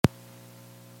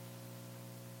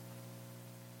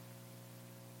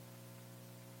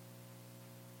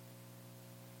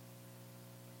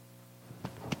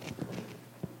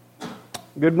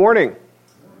Good morning.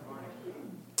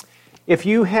 If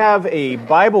you have a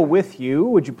Bible with you,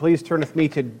 would you please turn with me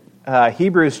to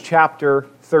Hebrews chapter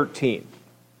 13.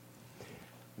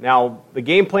 Now, the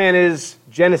game plan is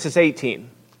Genesis 18,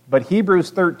 but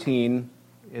Hebrews 13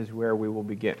 is where we will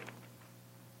begin.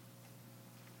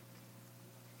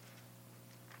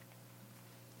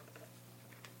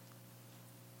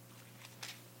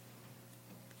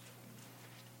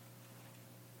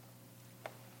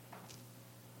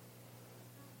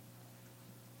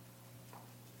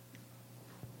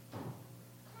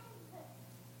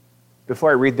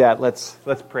 Before I read that, let's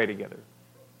pray together.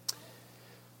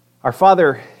 Our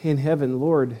Father in heaven,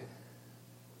 Lord,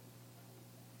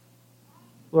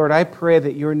 I pray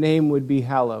that your name would be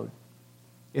hallowed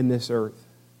in this earth.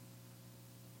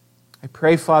 I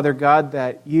pray, Father God,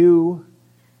 that you,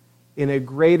 in a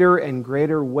greater and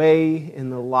greater way in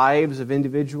the lives of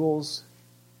individuals,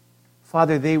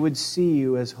 Father, they would see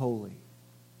you as holy.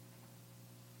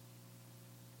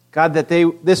 God, that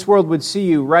this world would see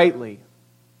you rightly.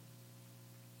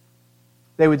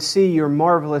 They would see your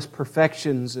marvelous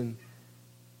perfections and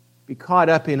be caught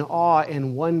up in awe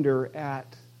and wonder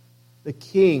at the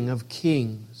King of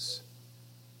Kings.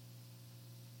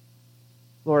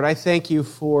 Lord, I thank you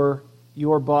for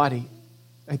your body.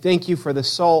 I thank you for the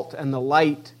salt and the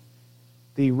light,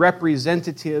 the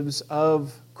representatives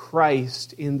of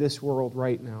Christ in this world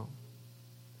right now.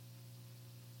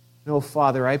 No,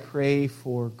 Father, I pray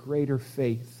for greater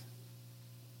faith,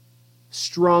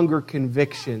 stronger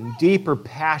conviction, deeper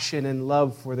passion and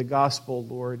love for the gospel,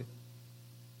 Lord,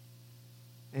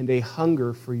 and a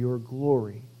hunger for your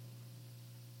glory.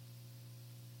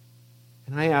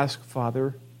 And I ask,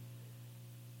 Father,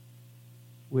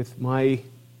 with my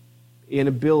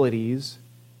inabilities,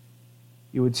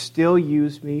 you would still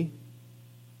use me,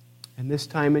 and this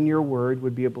time in your word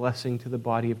would be a blessing to the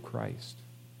body of Christ,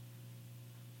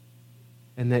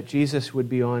 and that Jesus would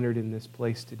be honored in this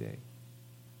place today.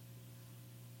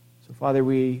 So, Father,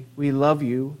 we love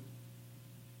you.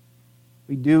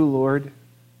 We do, Lord.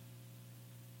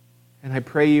 And I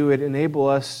pray you would enable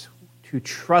us to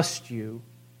trust you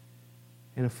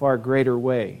in a far greater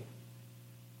way.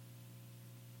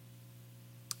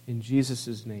 In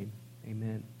Jesus' name,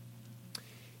 amen.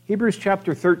 Hebrews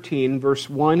chapter 13, verse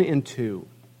 1 and 2.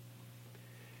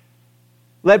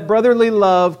 Let brotherly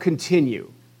love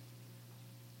continue.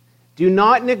 Do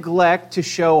not neglect to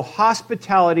show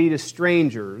hospitality to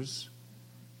strangers,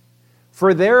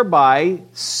 for thereby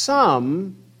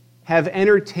some have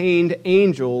entertained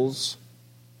angels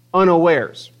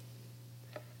unawares.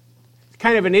 It's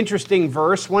kind of an interesting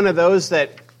verse, one of those that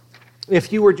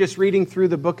if you were just reading through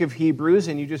the book of Hebrews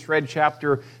and you just read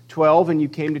chapter 12 and you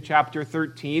came to chapter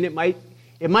 13, it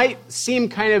might seem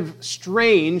kind of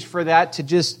strange for that to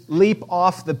just leap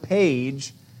off the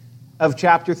page of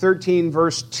chapter 13,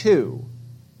 verse 2,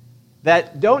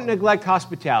 that don't neglect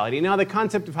hospitality. Now, the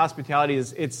concept of hospitality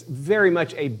it's very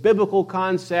much a biblical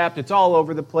concept. It's all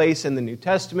over the place in the New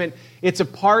Testament. It's a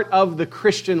part of the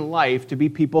Christian life to be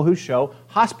people who show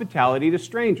hospitality to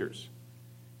strangers.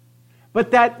 But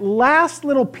that last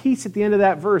little piece at the end of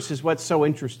that verse is what's so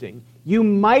interesting. You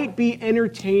might be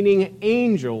entertaining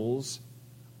angels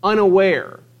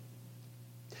unaware.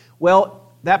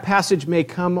 Well, that passage may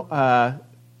come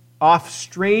off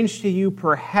strange to you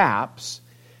perhaps,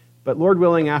 but Lord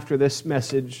willing, after this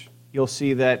message, you'll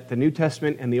see that the New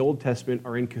Testament and the Old Testament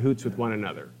are in cahoots with one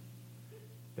another.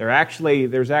 There's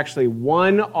actually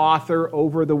one author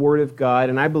over the Word of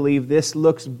God, and I believe this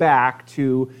looks back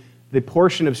to the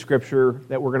portion of Scripture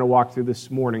that we're going to walk through this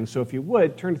morning. So if you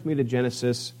would, turn with me to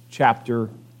Genesis chapter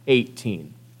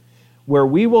 18, where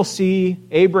we will see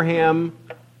Abraham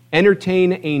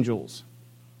entertain angels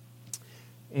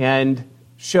and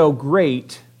show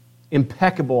great,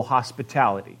 impeccable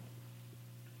hospitality.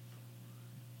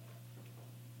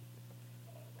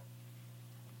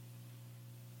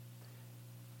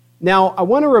 Now, I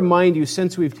want to remind you,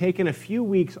 since we've taken a few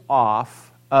weeks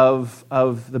off of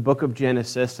the book of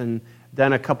Genesis and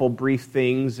done a couple brief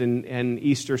things and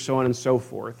Easter, so on and so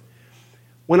forth,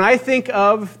 when I think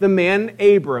of the man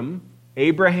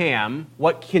Abraham,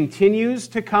 what continues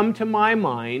to come to my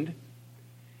mind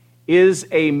is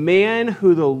a man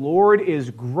who the Lord is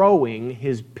growing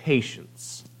his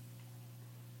patience.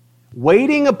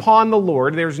 Waiting upon the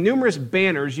Lord. There's numerous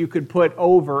banners you could put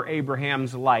over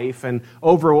Abraham's life and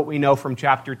over what we know from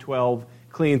chapter 12,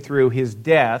 clean through his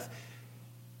death.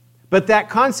 But that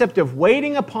concept of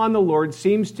waiting upon the Lord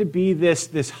seems to be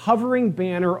this hovering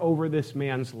banner over this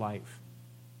man's life.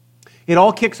 It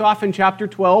all kicks off in chapter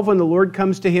 12 when the Lord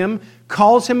comes to him,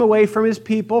 calls him away from his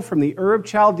people, from the Ur of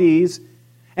Chaldees,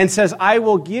 and says, I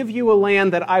will give you a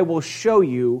land that I will show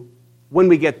you when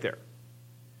we get there.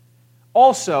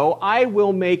 Also, I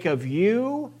will make of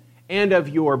you and of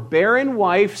your barren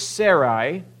wife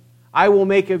Sarai, I will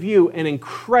make of you an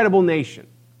incredible nation.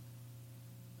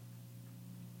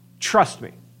 Trust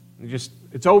me.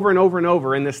 It's over and over and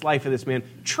over in this life of this man.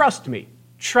 Trust me.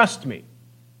 Trust me.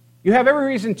 You have every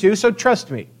reason to, so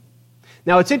trust me.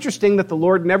 Now, it's interesting that the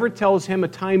Lord never tells him a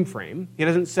time frame. He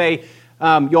doesn't say,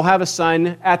 you'll have a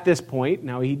son at this point.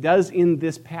 Now, he does in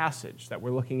this passage that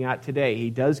we're looking at today. He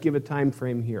does give a time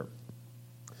frame here.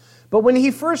 But when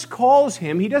he first calls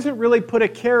him, he doesn't really put a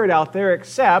carrot out there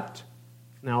except,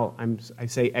 now I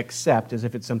say except as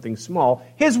if it's something small,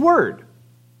 his word.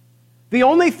 The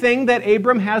only thing that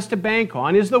Abram has to bank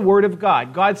on is the word of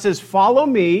God. God says, follow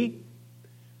me,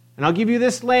 and I'll give you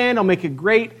this land. I'll make a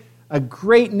great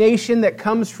nation that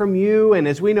comes from you. And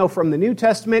as we know from the New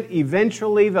Testament,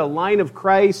 eventually the line of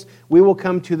Christ, we will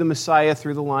come to the Messiah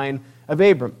through the line of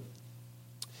Abram.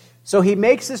 So he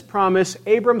makes this promise.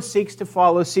 Abram seeks to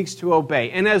follow, seeks to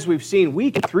obey. And as we've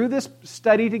seen through this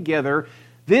study together,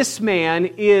 this man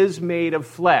is made of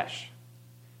flesh.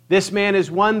 This man is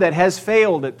one that has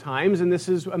failed at times, and this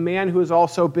is a man who has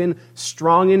also been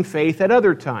strong in faith at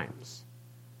other times.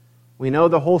 We know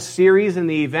the whole series and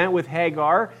the event with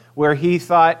Hagar, where he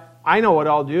thought, I know what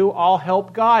I'll do. I'll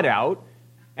help God out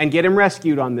and get him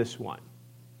rescued on this one,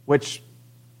 which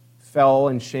fell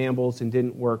in shambles and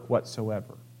didn't work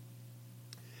whatsoever.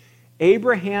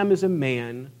 Abraham is a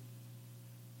man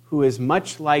who is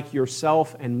much like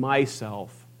yourself and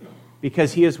myself,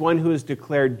 because he is one who is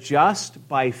declared just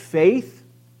by faith,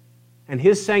 and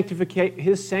his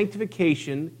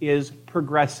sanctification is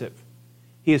progressive.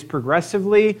 He is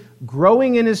progressively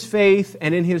growing in his faith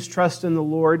and in his trust in the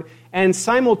Lord, and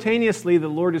simultaneously the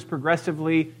Lord is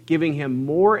progressively giving him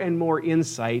more and more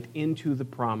insight into the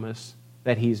promise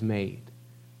that he's made.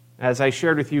 As I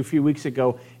shared with you a few weeks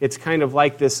ago, it's kind of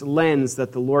like this lens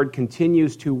that the Lord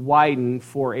continues to widen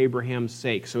for Abraham's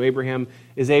sake. So Abraham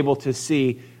is able to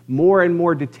see more and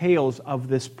more details of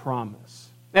this promise.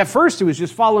 At first, it was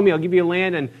just follow me, I'll give you a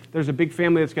land, and there's a big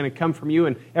family that's going to come from you,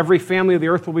 and every family of the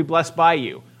earth will be blessed by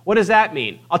you. What does that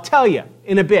mean? I'll tell you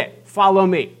in a bit. Follow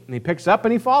me. And he picks up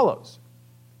and he follows.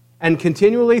 And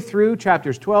continually through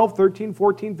chapters 12, 13,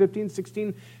 14, 15,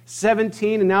 16,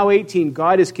 17, and now 18,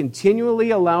 God is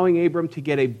continually allowing Abram to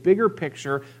get a bigger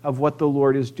picture of what the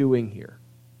Lord is doing here.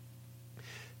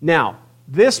 Now,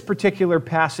 this particular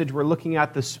passage we're looking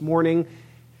at this morning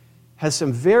has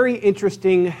some very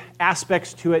interesting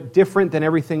aspects to it, different than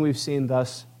everything we've seen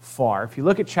thus far. If you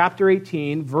look at chapter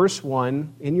 18, verse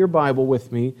 1 in your Bible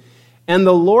with me, and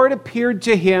the Lord appeared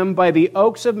to him by the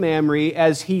oaks of Mamre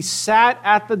as he sat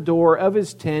at the door of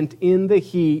his tent in the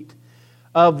heat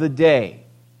of the day.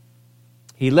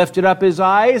 He lifted up his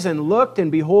eyes and looked,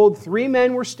 and behold, 3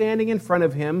 men were standing in front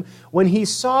of him. When he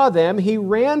saw them, he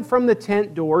ran from the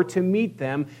tent door to meet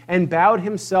them and bowed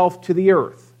himself to the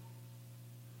earth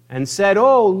and said,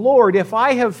 O Lord, if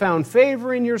I have found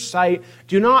favor in your sight,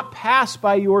 do not pass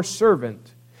by your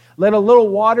servant. Let a little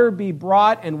water be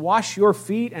brought and wash your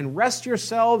feet and rest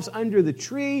yourselves under the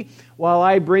tree while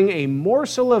I bring a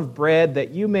morsel of bread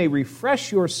that you may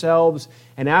refresh yourselves,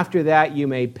 and after that you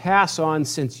may pass on,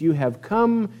 since you have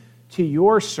come to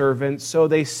your servant. So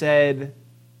they said,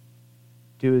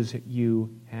 do as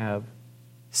you have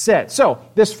said. So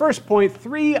this first point,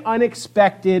 3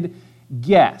 unexpected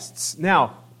guests.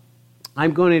 Now,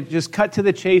 I'm going to just cut to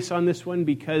the chase on this one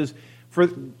because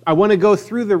I want to go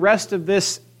through the rest of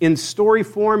this in story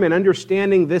form and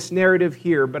understanding this narrative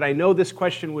here, but I know this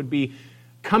question would be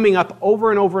coming up over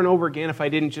and over and over again if I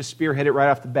didn't just spearhead it right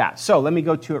off the bat. So let me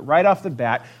go to it right off the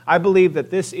bat. I believe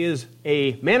that this is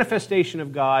a manifestation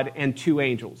of God and 2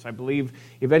 angels. I believe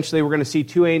eventually we're going to see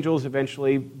 2 angels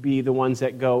eventually be the ones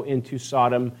that go into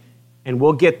Sodom, and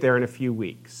we'll get there in a few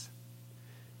weeks.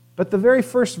 But the very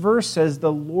first verse says,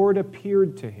 the Lord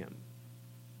appeared to him.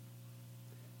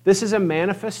 This is a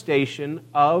manifestation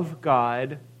of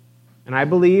God, and I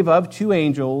believe of 2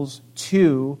 angels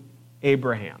to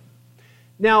Abraham.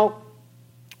 Now,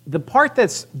 the part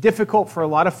that's difficult for a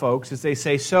lot of folks is they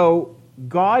say, so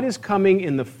God is coming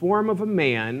in the form of a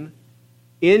man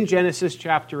in Genesis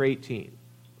chapter 18.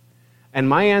 And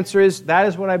my answer is, that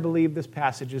is what I believe this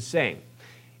passage is saying.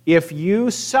 If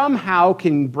you somehow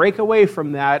can break away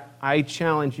from that, I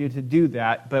challenge you to do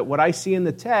that. But what I see in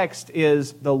the text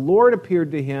is the Lord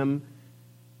appeared to him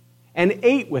and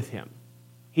ate with him.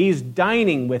 He's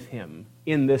dining with him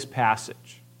in this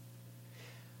passage.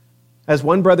 As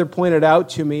one brother pointed out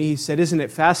to me, he said, isn't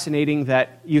it fascinating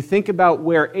that you think about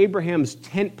where Abraham's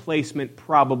tent placement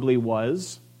probably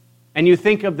was, And you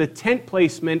think of the tent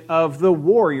placement of the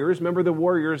warriors. Remember the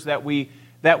warriors that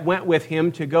went with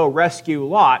him to go rescue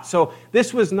Lot. So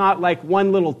this was not like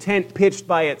one little tent pitched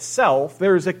by itself.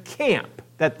 There's a camp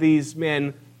that these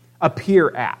men appear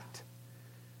at.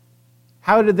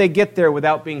 How did they get there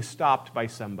without being stopped by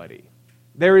somebody?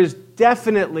 There is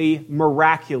definitely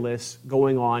miraculous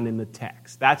going on in the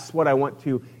text. That's what I want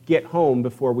to get home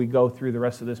before we go through the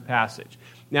rest of this passage.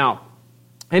 Now,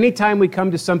 anytime we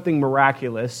come to something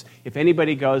miraculous, if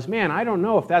anybody goes, man, I don't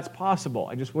know if that's possible,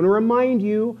 I just want to remind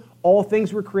you, all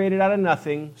things were created out of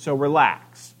nothing, so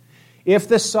relax. If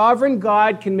the sovereign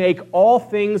God can make all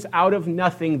things out of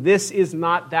nothing, this is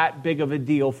not that big of a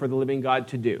deal for the living God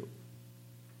to do.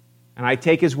 And I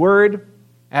take his word,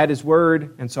 at his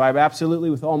word, and so I absolutely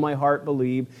with all my heart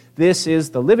believe this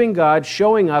is the living God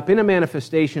showing up in a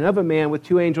manifestation of a man with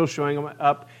two angels showing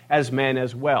up as men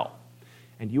as well.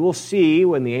 And you will see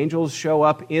when the angels show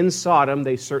up in Sodom,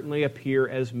 they certainly appear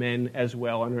as men as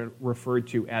well and are referred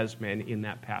to as men in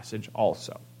that passage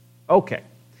also. Okay,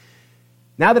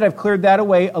 now that I've cleared that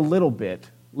away a little bit,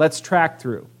 let's track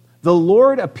through. The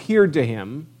Lord appeared to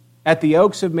him at the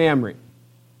Oaks of Mamre.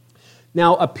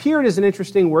 Now, appeared is an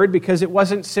interesting word because it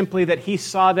wasn't simply that he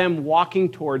saw them walking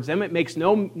towards them. It makes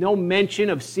no mention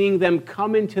of seeing them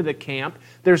come into the camp.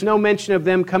 There's no mention of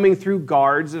them coming through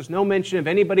guards. There's no mention of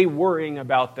anybody worrying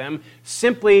about them.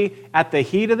 Simply at the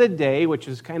heat of the day, which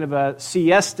is kind of a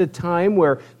siesta time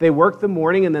where they work the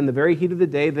morning and then the very heat of the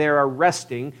day they are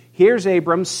resting. Here's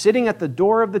Abram sitting at the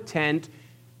door of the tent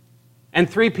and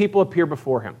three people appear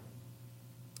before him.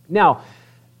 Now,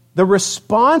 the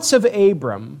response of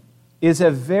Abram is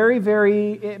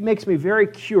it makes me very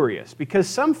curious because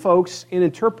some folks in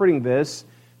interpreting this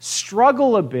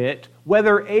struggle a bit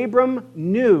whether Abram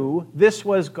knew this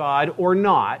was God or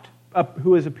not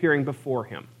who is appearing before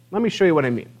him. Let me show you what I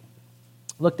mean.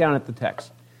 Look down at the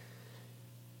text.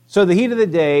 So the heat of the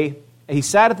day, he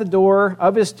sat at the door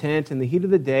of his tent in the heat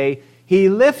of the day. He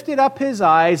lifted up his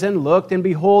eyes and looked, and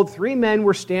behold, three men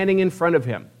were standing in front of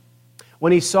him.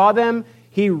 When he saw them,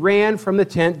 he ran from the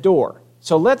tent door.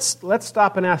 So let's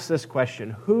stop and ask this question.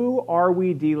 Who are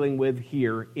we dealing with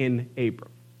here in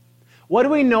Abram? What do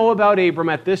we know about Abram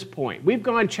at this point? We've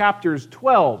gone chapters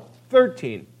 12,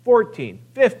 13, 14,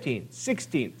 15,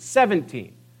 16,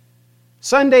 17.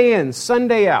 Sunday in,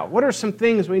 Sunday out. What are some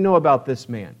things we know about this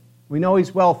man? We know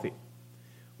he's wealthy.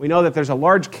 We know that there's a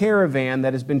large caravan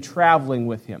that has been traveling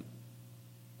with him.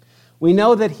 We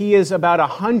know that he is about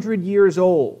 100 years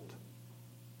old.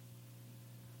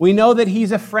 We know that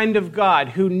he's a friend of God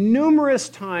who numerous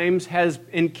times has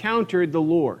encountered the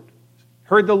Lord,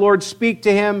 heard the Lord speak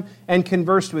to him and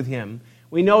conversed with him.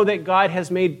 We know that God has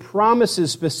made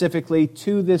promises specifically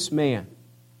to this man.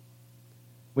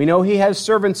 We know he has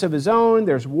servants of his own.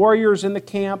 There's warriors in the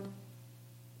camp.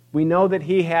 We know that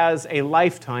he has a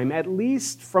lifetime, at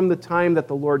least from the time that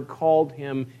the Lord called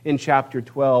him in chapter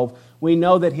 12. We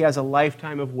know that he has a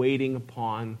lifetime of waiting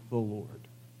upon the Lord.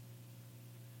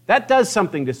 That does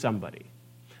something to somebody.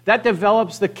 That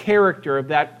develops the character of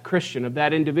that Christian, of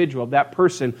that individual, of that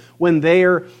person, when they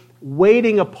are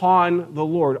waiting upon the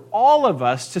Lord. All of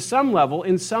us, to some level,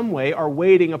 in some way, are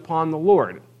waiting upon the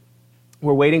Lord.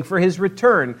 We're waiting for his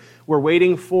return. We're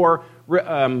waiting for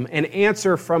an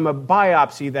answer from a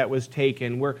biopsy that was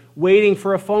taken. We're waiting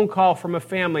for a phone call from a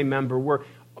family member.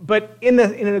 But in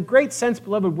a great sense,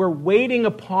 beloved, we're waiting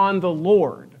upon the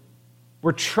Lord.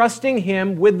 We're trusting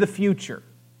him with the future.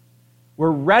 We're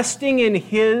resting in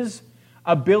his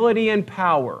ability and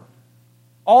power.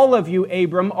 All of you,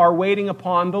 Abram, are waiting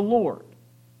upon the Lord.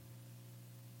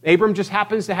 Abram just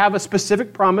happens to have a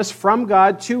specific promise from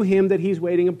God to him that he's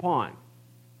waiting upon.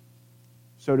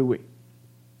 So do we.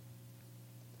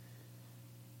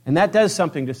 And that does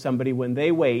something to somebody when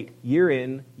they wait year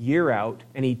in, year out,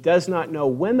 and he does not know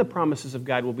when the promises of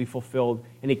God will be fulfilled,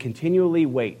 and he continually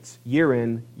waits year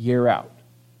in, year out.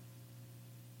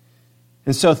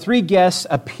 And so three guests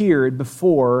appeared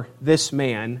before this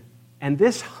man, and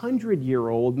this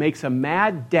 100-year-old makes a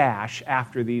mad dash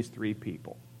after these three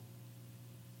people.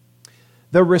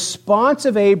 The response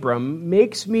of Abram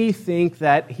makes me think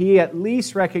that he at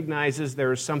least recognizes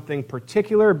there is something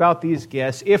particular about these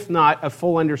guests, if not a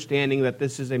full understanding that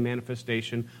this is a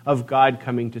manifestation of God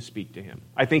coming to speak to him.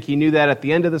 I think he knew that at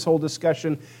the end of this whole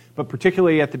discussion, but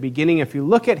particularly at the beginning. If you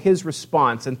look at his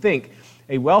response and think,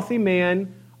 a wealthy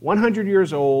man, 100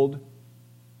 years old,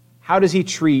 how does he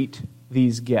treat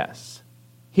these guests?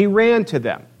 He ran to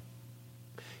them.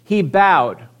 He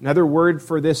bowed. Another word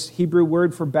for this Hebrew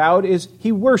word for bowed is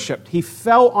he worshiped. He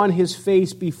fell on his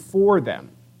face before them.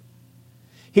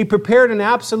 He prepared an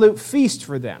absolute feast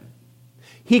for them.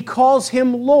 He calls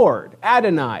him Lord,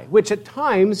 Adonai, which at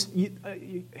times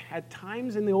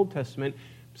in the Old Testament,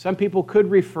 some people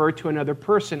could refer to another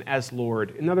person as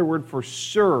Lord. Another word for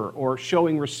sir or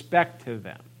showing respect to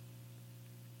them.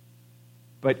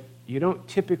 But you don't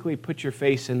typically put your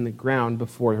face in the ground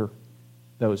before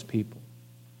those people.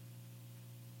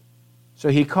 So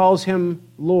he calls him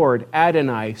Lord,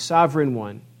 Adonai, Sovereign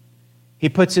One. He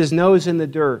puts his nose in the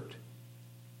dirt.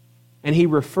 And he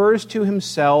refers to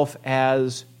himself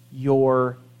as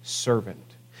your servant.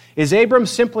 Is Abram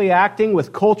simply acting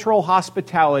with cultural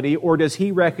hospitality, or does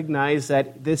he recognize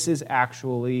that this is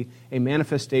actually a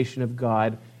manifestation of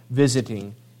God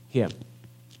visiting him?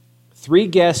 3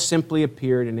 guests simply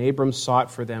appeared, and Abram sought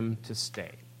for them to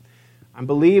stay. I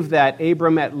believe that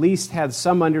Abram at least had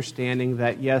some understanding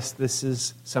that, yes, this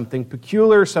is something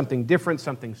peculiar, something different,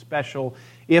 something special.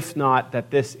 If not, that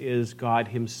this is God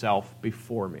himself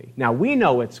before me. Now, we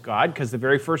know it's God because the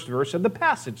very first verse of the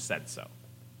passage said so.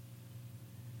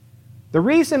 The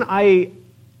reason I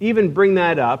even bring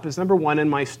that up is, number one, in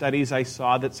my studies I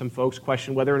saw that some folks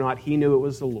questioned whether or not he knew it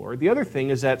was the Lord. The other thing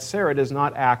is that Sarah does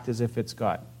not act as if it's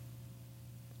God.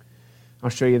 I'll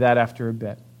show you that after a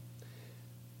bit.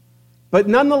 But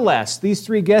nonetheless, these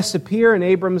 3 guests appear, and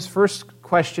Abram's first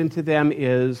question to them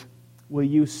is, will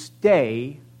you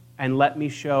stay and let me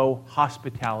show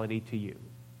hospitality to you?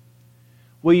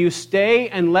 Will you stay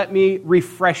and let me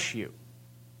refresh you?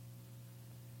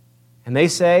 And they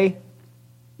say,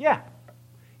 yeah.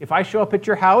 If I show up at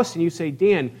your house and you say,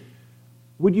 Dan,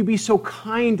 would you be so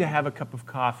kind to have a cup of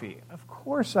coffee? Of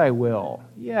course I will.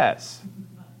 Yes.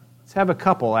 Let's have a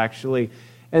couple, actually.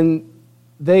 And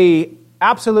they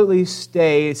absolutely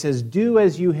stay. It says, do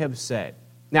as you have said.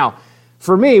 Now,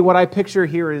 for me, what I picture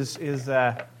here is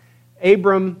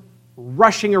Abram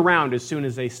rushing around as soon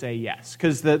as they say yes.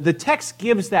 Because the text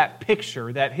gives that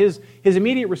picture that his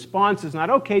immediate response is not,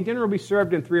 okay, dinner will be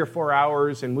served in 3 or 4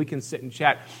 hours and we can sit and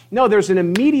chat. No, there's an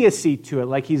immediacy to it,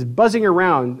 like he's buzzing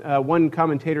around. One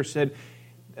commentator said,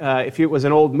 if it was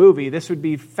an old movie, this would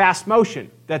be fast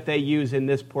motion that they use in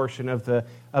this portion of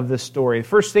the story. The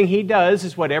first thing he does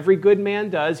is what every good man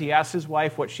does. He asks his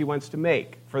wife what she wants to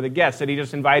make for the guests that he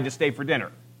just invited to stay for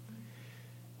dinner.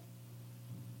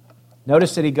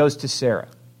 Notice that he goes to Sarah.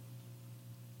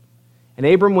 And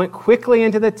Abram went quickly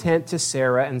into the tent to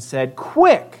Sarah and said,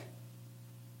 quick,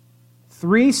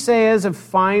 3 seahs of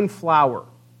fine flour.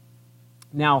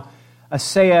 Now, a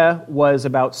seah was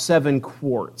about 7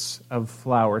 quarts of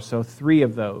flour, so 3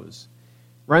 of those.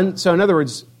 So in other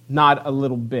words, not a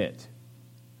little bit.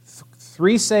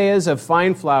 3 seahs of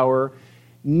fine flour,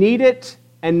 knead it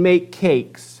and make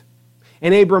cakes.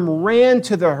 And Abram ran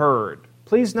to the herd.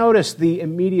 Please notice the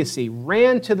immediacy.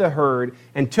 Ran to the herd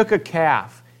and took a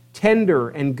calf, tender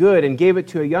and good, and gave it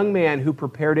to a young man who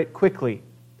prepared it quickly.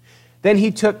 Then he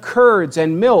took curds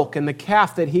and milk and the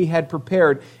calf that he had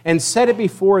prepared and set it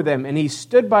before them, and he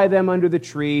stood by them under the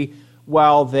tree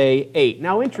while they ate.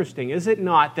 Now, interesting, is it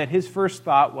not that his first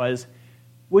thought was,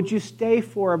 would you stay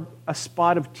for a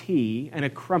spot of tea and a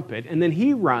crumpet? And then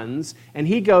he runs and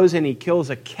he goes and he kills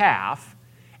a calf,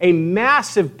 a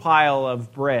massive pile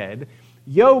of bread,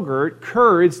 yogurt,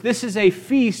 curds. This is a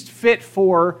feast fit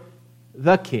for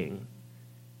the king,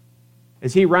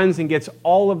 as he runs and gets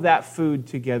all of that food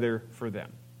together for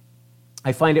them.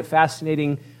 I find it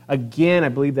fascinating. Again, I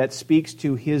believe that speaks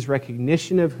to his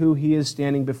recognition of who he is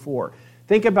standing before.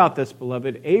 Think about this,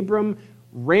 beloved. Abram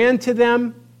ran to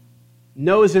them,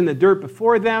 nose in the dirt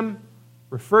before them,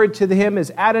 referred to him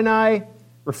as Adonai,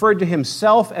 referred to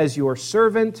himself as your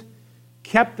servant,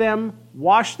 kept them,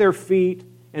 washed their feet,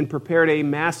 and prepared a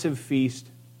massive feast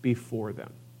before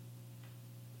them.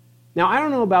 Now, I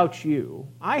don't know about you.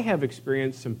 I have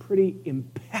experienced some pretty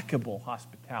impeccable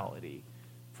hospitality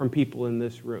from people in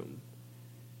this room.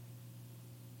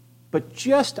 But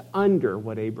just under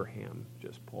what Abraham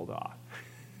just pulled off.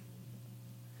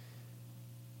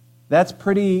 That's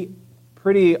pretty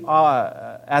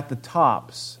at the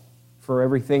tops for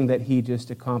everything that he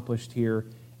just accomplished here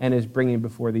and is bringing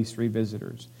before these 3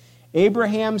 visitors.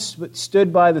 Abraham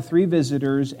stood by the 3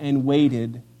 visitors and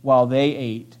waited while they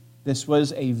ate. This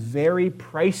was a very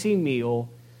pricey meal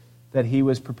that he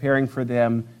was preparing for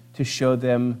them to show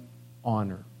them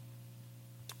honor.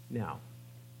 Now,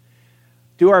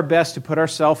 do our best to put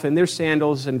ourselves in their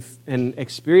sandals and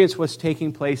experience what's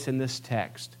taking place in this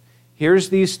text. Here's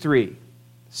these 3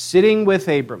 sitting with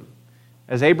Abram.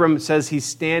 As Abram says, he's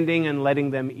standing and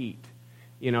letting them eat.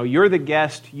 You know, you're the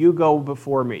guest, you go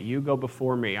before me. You go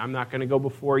before me. I'm not going to go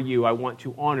before you. I want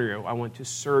to honor you. I want to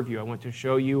serve you. I want to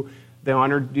show you the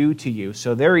honor due to you.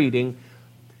 So they're eating.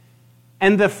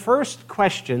 And the first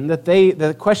question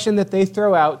the question that they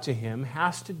throw out to him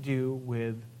has to do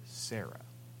with Sarah.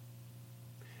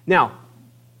 Now,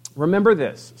 remember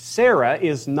this. Sarah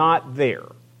is not there.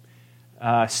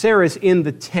 Sarah's in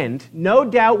the tent, no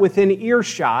doubt within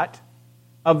earshot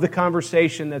of the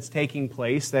conversation that's taking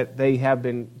place that they have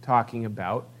been talking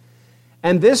about.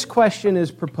 And this question is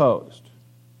proposed.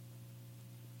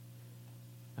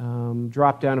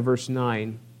 Drop down to verse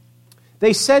 9.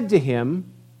 They said to him,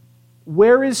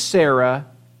 "Where is Sarah,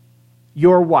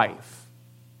 your wife?"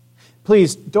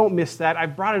 Please don't miss that.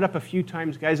 I've brought it up a few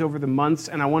times, guys, over the months,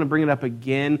 and I want to bring it up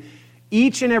again.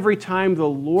 Each and every time the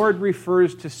Lord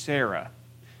refers to Sarah,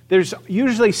 there's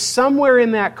usually somewhere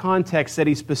in that context that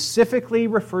he specifically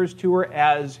refers to her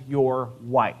as your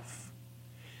wife.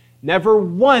 Never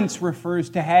once refers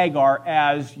to Hagar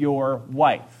as your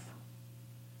wife.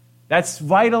 That's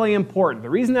vitally important. The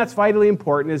reason that's vitally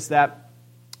important is that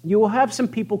you will have some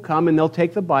people come and they'll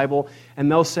take the Bible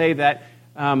and they'll say that,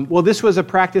 this was a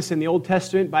practice in the Old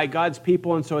Testament by God's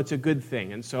people, and so it's a good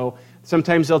thing. And so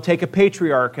sometimes they'll take a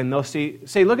patriarch and they'll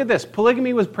say, look at this,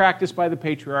 polygamy was practiced by the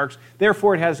patriarchs,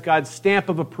 therefore it has God's stamp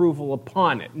of approval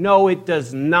upon it. No, it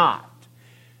does not.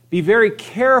 Be very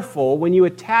careful when you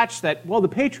attach that, the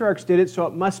patriarchs did it, so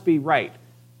it must be right.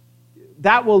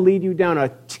 That will lead you down a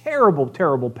terrible,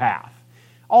 terrible path.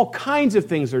 All kinds of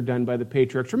things are done by the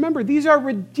patriarchs. Remember, these are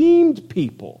redeemed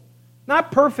people,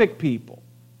 not perfect people.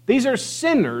 These are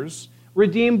sinners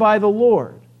redeemed by the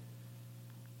Lord.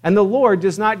 And the Lord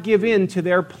does not give in to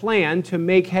their plan to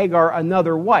make Hagar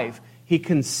another wife. He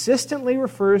consistently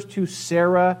refers to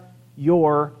Sarah,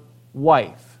 your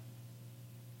wife.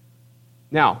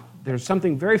 Now, there's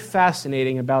something very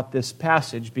fascinating about this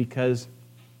passage because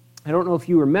I don't know if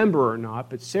you remember or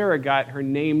not, but Sarah got her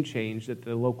name changed at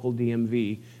the local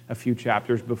DMV a few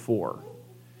chapters before.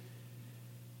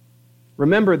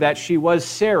 Remember that she was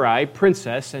Sarai,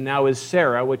 princess, and now is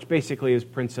Sarah, which basically is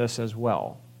princess as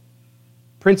well.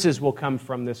 Princes will come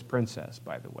from this princess,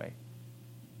 by the way.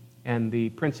 And the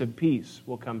Prince of Peace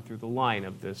will come through the line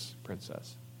of this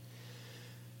princess.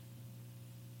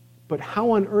 But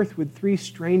how on earth would three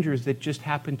strangers that just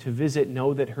happened to visit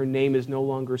know that her name is no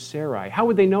longer Sarai? How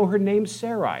would they know her name's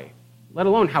Sarai? Let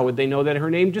alone how would they know that her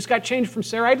name just got changed from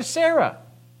Sarai to Sarah?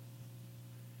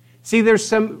 See, there's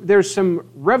some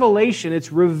revelation.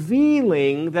 It's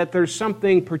revealing that there's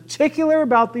something particular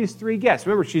about these three guests.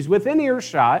 Remember, she's within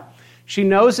earshot. She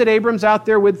knows that Abram's out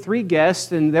there with three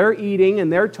guests, and they're eating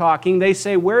and they're talking. They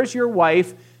say, "Where's your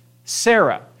wife,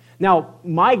 Sarah?" Now,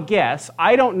 my guess,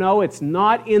 I don't know, it's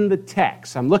not in the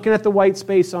text. I'm looking at the white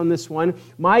space on this one.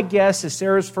 My guess is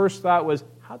Sarah's first thought was,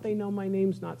 how'd they know my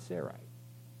name's not Sarai?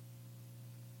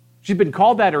 She's been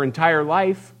called that her entire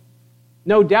life.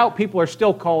 No doubt people are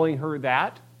still calling her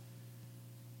that.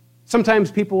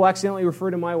 Sometimes people will accidentally refer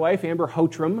to my wife, Amber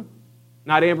Hotram,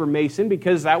 not Amber Mason,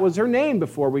 because that was her name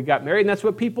before we got married, and that's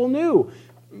what people knew.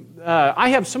 I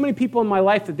have so many people in my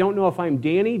life that don't know if I'm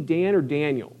Danny, Dan, or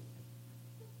Daniel.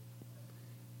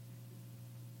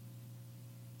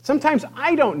 Sometimes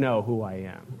I don't know who I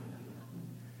am.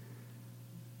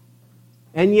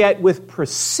 And yet, with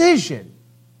precision,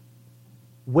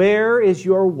 where is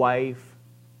your wife,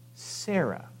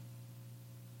 Sarah?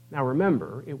 Now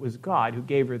remember, it was God who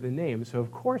gave her the name, so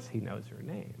of course he knows her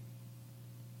name.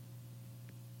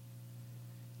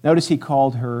 Notice he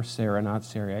called her Sarah, not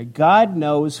Sarai. God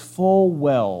knows full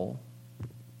well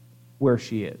where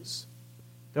she is.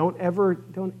 Don't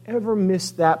ever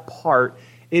miss that part.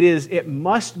 It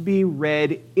must be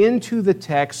read into the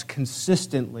text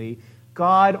consistently.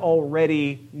 God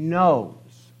already knows.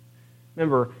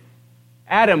 Remember,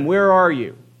 Adam, where are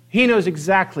you? He knows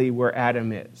exactly where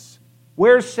Adam is.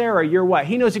 Where's Sarah, your wife?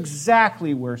 He knows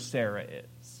exactly where Sarah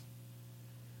is.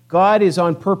 God is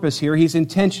on purpose here. He's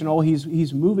intentional.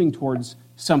 He's moving towards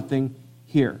something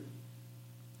here.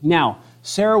 Now,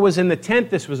 Sarah was in the tent.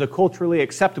 This was a culturally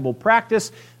acceptable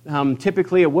practice.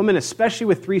 Typically, a woman, especially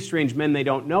with three strange men they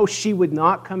don't know, she would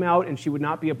not come out and she would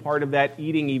not be a part of that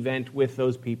eating event with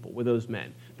those people, with those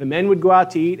men. The men would go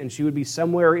out to eat and she would be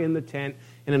somewhere in the tent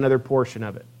in another portion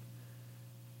of it.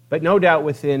 But no doubt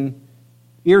within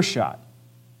earshot,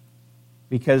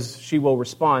 because she will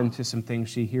respond to some things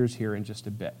she hears here in just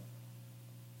a bit.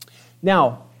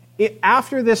 Now,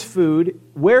 after this food,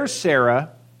 where's Sarah?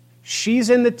 She's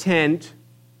in the tent.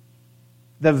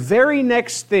 The very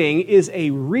next thing is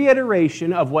a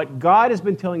reiteration of what God has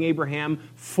been telling Abraham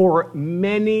for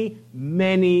many,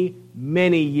 many,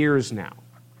 many years now.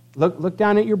 Look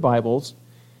down at your Bibles.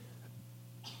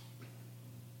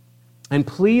 And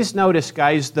please notice,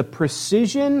 guys, the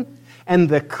precision and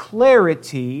the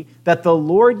clarity that the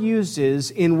Lord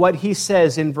uses in what he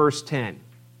says in verse 10.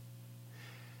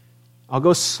 I'll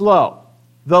go slow.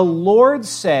 The Lord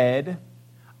said,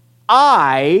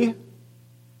 I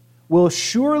will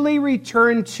surely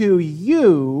return to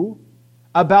you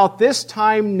about this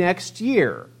time next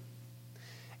year.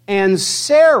 And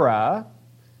Sarah,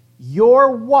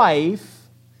 your wife,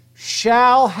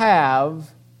 shall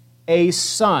have a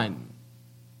son.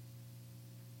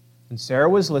 And Sarah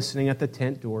was listening at the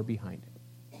tent door behind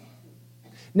him.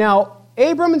 Now,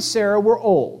 Abram and Sarah were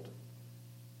old,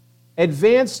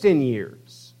 advanced in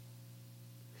years.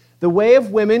 The way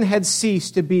of women had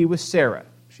ceased to be with Sarah.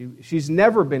 She's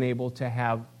never been able to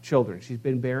have children. She's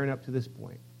been barren up to this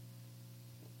point.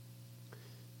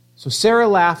 So Sarah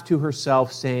laughed to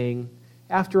herself, saying,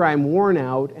 after I'm worn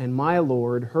out, and my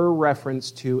Lord, her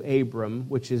reference to Abram,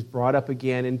 which is brought up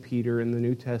again in Peter in the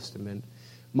New Testament,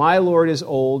 my Lord is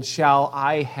old, shall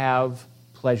I have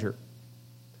pleasure?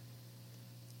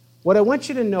 What I want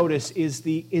you to notice is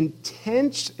the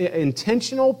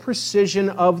intentional precision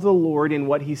of the Lord in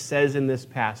what he says in this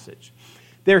passage.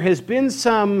 There has been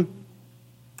some,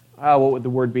 what would the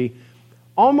word be?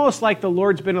 Almost like the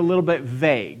Lord's been a little bit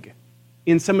vague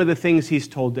in some of the things he's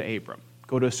told to Abram.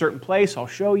 Go to a certain place, I'll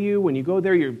show you. When you go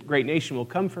there, your great nation will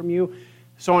come from you,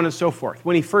 so on and so forth.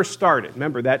 When he first started,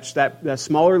 remember, that's that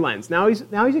smaller lens. Now he's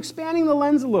expanding the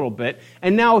lens a little bit,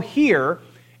 and now here,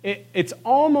 it's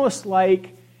almost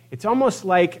like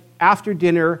after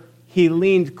dinner, he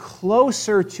leaned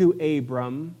closer to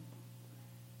Abram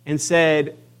and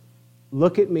said,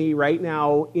 look at me right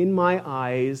now in my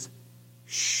eyes.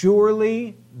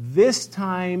 Surely this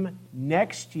time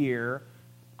next year,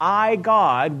 I,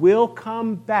 God, will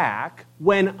come back.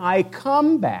 When I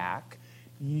come back,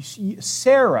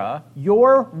 Sarah,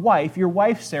 your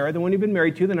wife Sarah, the one you've been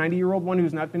married to, the 90-year-old one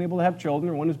who's not been able to have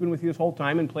children, the one who's been with you this whole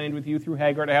time and planned with you through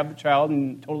Hagar to have the child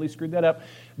and totally screwed that up,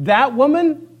 that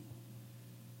woman,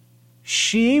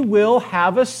 she will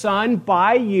have a son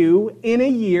by you in a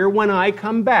year when I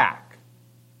come back.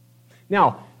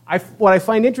 Now, what I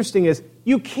find interesting is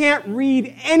you can't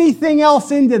read anything else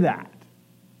into that.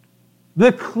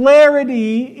 The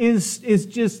clarity is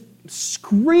just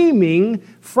screaming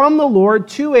from the Lord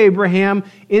to Abraham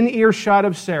in earshot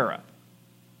of Sarah.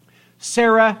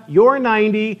 Sarah, you're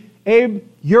 90. Abe,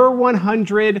 you're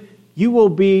 100. You will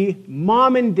be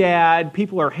mom and dad.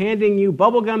 People are handing you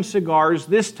bubblegum cigars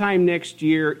this time next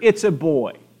year. It's a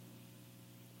boy.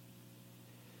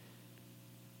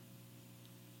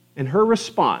 And her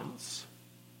response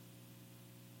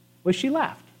was she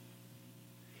laughed.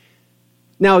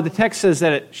 Now, the text says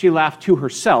that she laughed to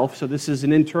herself, so this is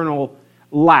an internal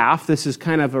laugh. This is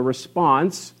kind of a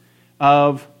response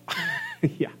of,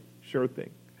 yeah, sure thing.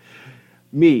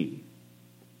 Me,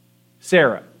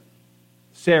 Sarah,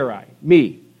 Sarai,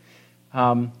 me.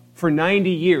 For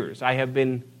 90 years, I have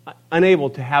been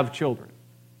unable to have children.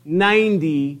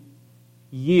 90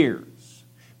 years.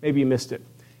 Maybe you missed it.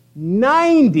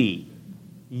 90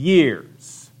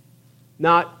 years.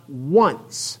 Not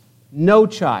once. No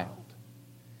child.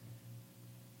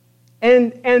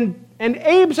 And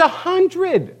Abe's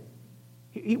 100.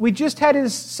 We just had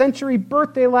his century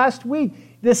birthday last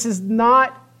week. This is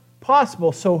not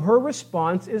possible. So her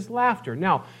response is laughter.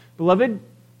 Now, beloved,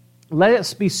 let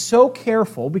us be so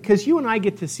careful because you and I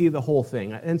get to see the whole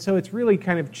thing. And so it's really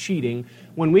kind of cheating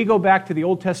when we go back to the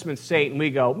Old Testament saint and we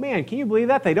go, man, can you believe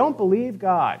that? They don't believe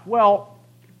God. Well,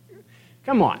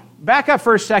 come on. Back up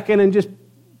for a second and just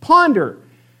ponder.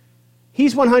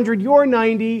 He's 100, you're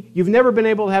 90, you've never been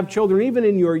able to have children even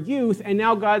in your youth, and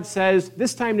now God says,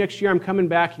 this time next year I'm coming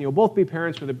back and you'll both be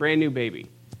parents with a brand new baby.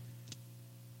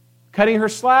 Cutting her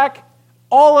slack?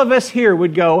 All of us here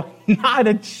would go, not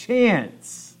a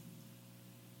chance.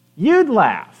 You'd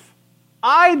laugh.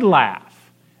 I'd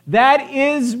laugh. That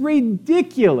is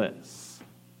ridiculous.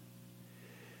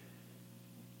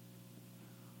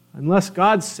 Unless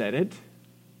God said it,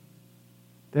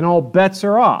 then all bets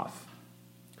are off.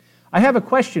 I have a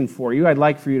question for you I'd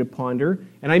like for you to ponder,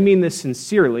 and I mean this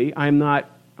sincerely. I'm not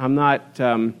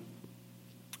trying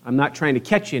to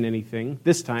catch you in anything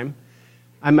this time.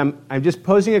 I'm just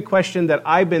posing a question that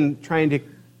I've been trying to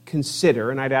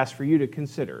consider, and I'd ask for you to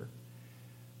consider.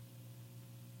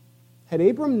 Had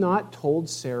Abram not told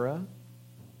Sarah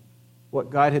what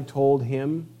God had told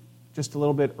him just a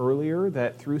little bit earlier,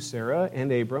 that through Sarah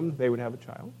and Abram they would have a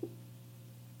child?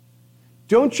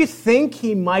 Don't you think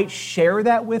he might share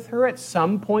that with her at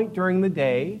some point during the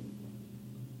day?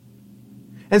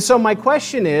 And so my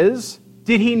question is,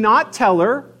 did he not tell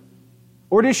her,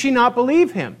 or does she not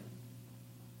believe him?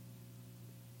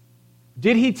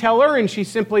 Did he tell her and she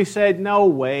simply said, no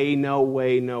way, no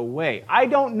way, no way? I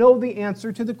don't know the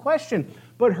answer to the question,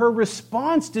 but her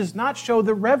response does not show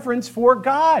the reverence for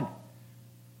God.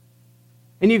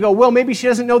 And you go, well, maybe she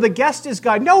doesn't know the guest is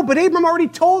God. No, but Abram already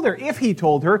told her, if he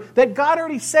told her, that God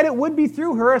already said it would be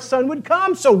through her a son would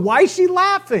come. So why is she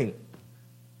laughing?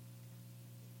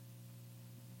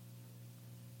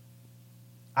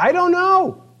 I don't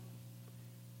know.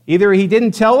 Either he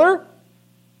didn't tell her,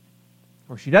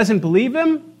 or she doesn't believe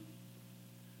him,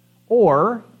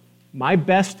 or, my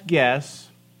best guess,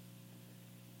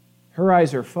 her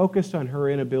eyes are focused on her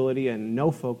inability and no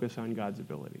focus on God's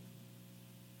ability.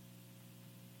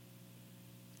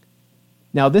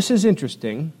 Now, this is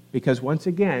interesting because, once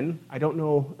again, I don't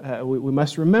know, we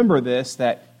must remember this,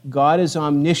 that God is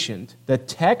omniscient. The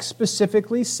text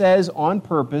specifically says on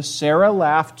purpose, Sarah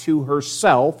laughed to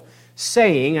herself,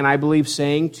 saying, and I believe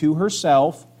saying to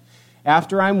herself,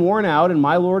 after I'm worn out and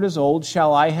my Lord is old,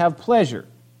 shall I have pleasure?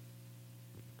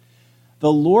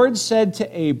 The Lord said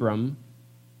to Abram,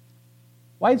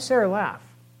 why did Sarah laugh?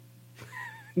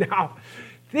 Now,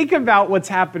 think about what's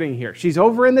happening here. She's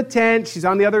over in the tent. She's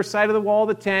on the other side of the wall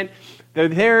of the tent. They're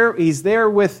there. He's there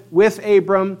with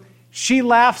Abram. She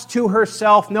laughs to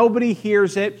herself. Nobody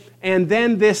hears it. And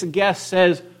then this guest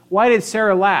says, why did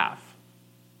Sarah laugh?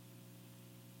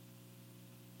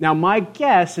 Now, my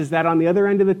guess is that on the other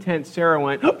end of the tent, Sarah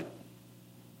went, oh.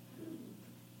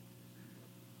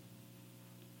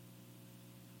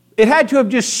 It had to have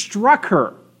just struck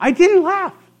her. I didn't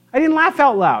laugh. I didn't laugh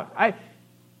out loud. I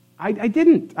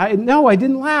didn't. I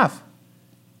didn't laugh.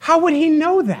 How would he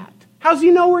know that? How does he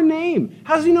know her name?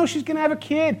 How does he know she's going to have a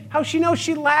kid? How does she know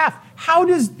she laughed? How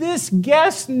does this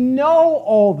guest know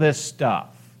all this stuff?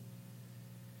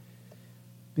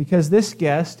 Because this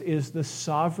guest is the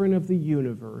sovereign of the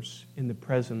universe in the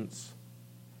presence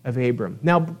of Abram.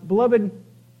 Now, beloved,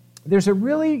 there's a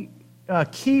really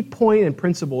key point and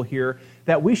principle here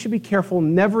that we should be careful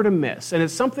never to miss. And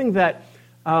it's something that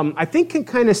I think can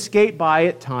kind of skate by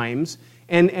at times,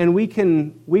 and we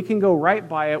can go right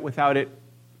by it without it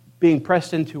being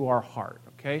pressed into our heart,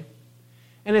 okay?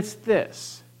 And it's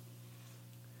this.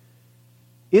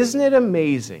 Isn't it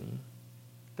amazing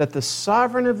that the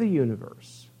sovereign of the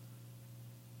universe,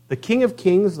 the King of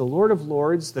Kings, the Lord of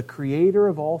Lords, the Creator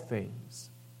of all things,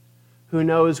 who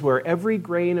knows where every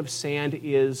grain of sand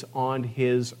is on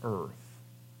his earth,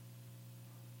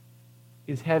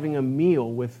 is having a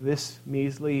meal with this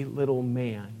measly little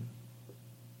man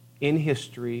in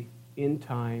history, in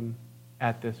time,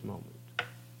 at this moment?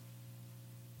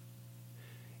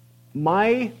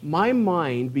 My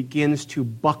mind begins to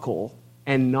buckle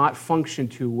and not function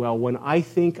too well when I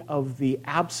think of the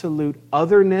absolute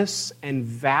otherness and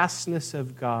vastness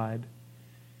of God,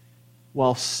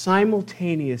 while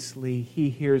simultaneously he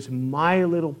hears my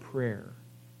little prayer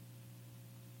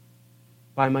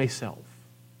by myself.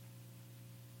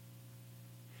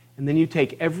 And then you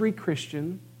take every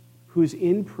Christian who's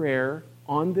in prayer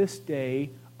on this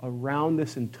day around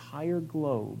this entire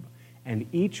globe, and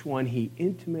each one he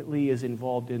intimately is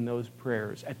involved in those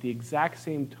prayers at the exact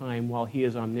same time while he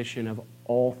is omniscient of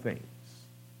all things.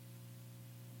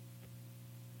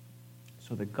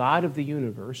 So the God of the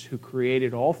universe, who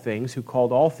created all things, who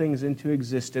called all things into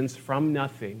existence from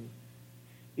nothing,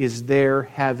 is there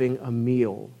having a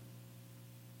meal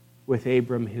with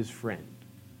Abram, his friend.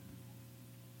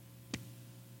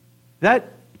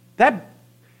 That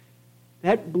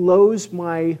blows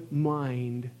my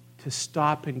mind to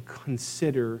stop and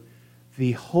consider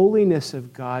the holiness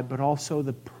of God, but also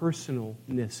the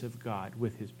personalness of God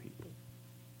with his people.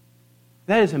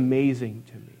 That is amazing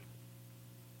to me.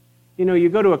 You know, you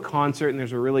go to a concert and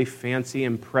there's a really fancy,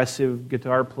 impressive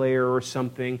guitar player or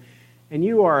something, and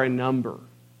you are a number.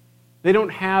 They don't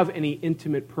have any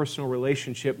intimate personal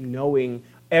relationship knowing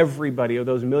everybody or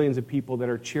those millions of people that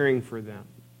are cheering for them.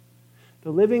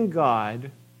 The living God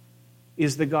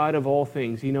is the God of all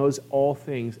things. He knows all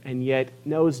things, and yet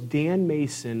knows Dan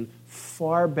Mason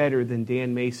far better than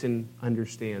Dan Mason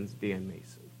understands Dan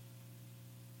Mason.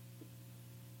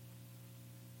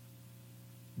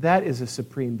 That is a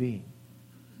supreme being.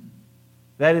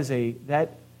 Guys,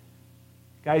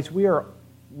 we are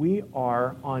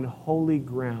on holy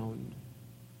ground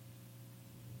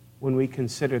when we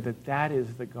consider that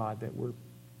is the God that we're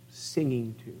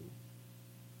singing to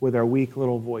with our weak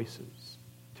little voices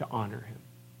to honor him.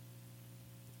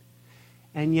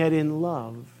 And yet in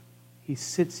love, he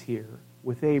sits here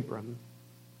with Abram,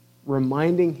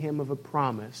 reminding him of a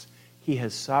promise he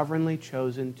has sovereignly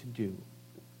chosen to do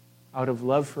out of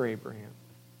love for Abraham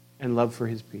and love for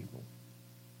his people.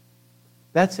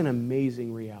 That's an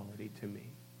amazing reality to me,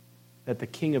 that the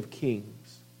King of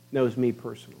Kings knows me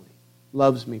personally,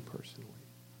 loves me personally.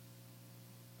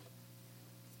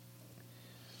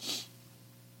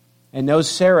 And knows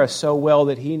Sarah so well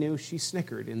that he knew she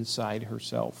snickered inside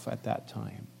herself at that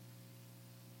time.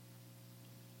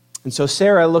 And so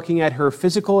Sarah, looking at her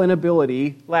physical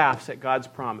inability, laughs at God's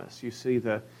promise. You see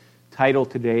the title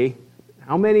today.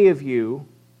 How many of you,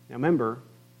 now remember,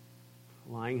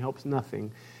 lying helps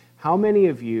nothing. How many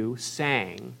of you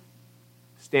sang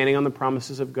Standing on the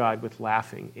Promises of God with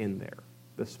laughing in there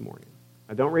this morning?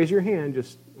 Now don't raise your hand,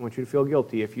 just I want you to feel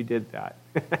guilty if you did that.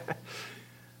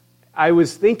 I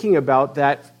was thinking about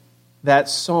that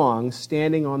song,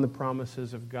 Standing on the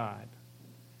Promises of God.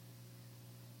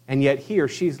 And yet here,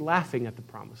 she's laughing at the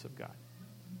promise of God.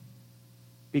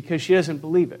 Because she doesn't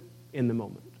believe it in the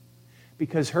moment.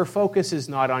 Because her focus is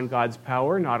not on God's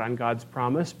power, not on God's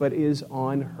promise, but is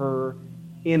on her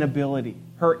inability,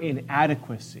 her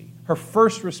inadequacy, her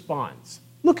first response.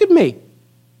 Look at me.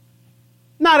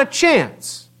 Not a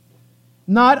chance.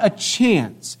 Not a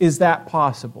chance is that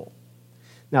possible.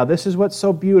 Now, this is what's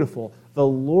so beautiful. The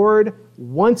Lord,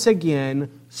 once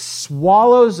again,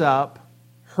 swallows up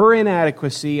her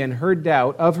inadequacy and her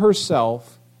doubt of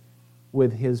herself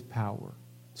with his power.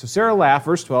 So Sarah laughed,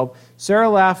 verse 12, Sarah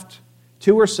laughed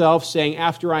to herself, saying,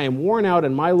 after I am worn out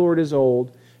and my Lord is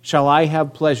old, shall I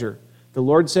have pleasure? The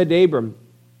Lord said to Abram,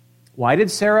 why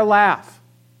did Sarah laugh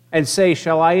and say,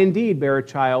 shall I indeed bear a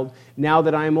child now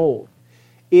that I am old?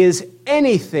 Is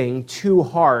anything too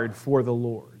hard for the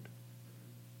Lord?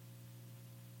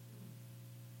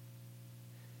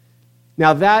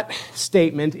 Now, that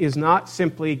statement is not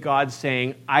simply God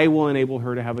saying, I will enable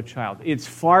her to have a child. It's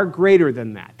far greater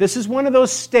than that. This is one of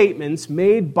those statements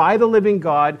made by the living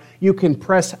God you can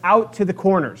press out to the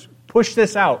corners. Push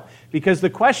this out. Because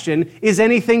the question, is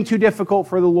anything too difficult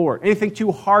for the Lord? Anything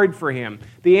too hard for him?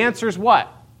 The answer is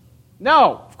what?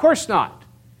 No, of course not.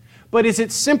 But is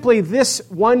it simply this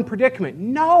one predicament?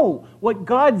 No. What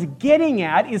God's getting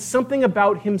at is something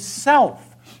about himself.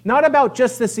 Not about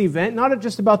just this event, not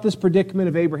just about this predicament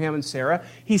of Abraham and Sarah.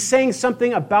 He's saying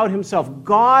something about himself.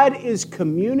 God is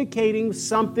communicating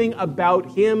something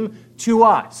about him to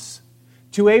us.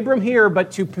 To Abram here,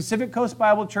 but to Pacific Coast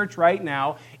Bible Church right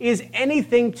now. Is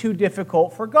anything too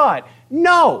difficult for God?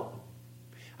 No.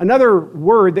 Another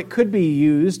word that could be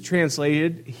used,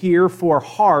 translated here for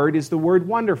hard, is the word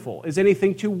wonderful. Is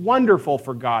anything too wonderful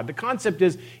for God? The concept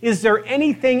is there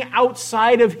anything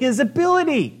outside of his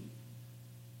ability?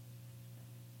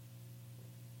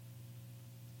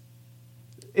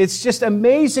 It's just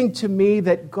amazing to me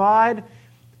that God,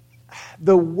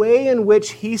 the way in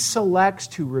which he selects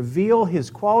to reveal his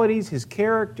qualities, his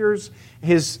characters,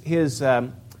 his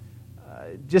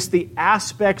just the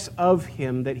aspects of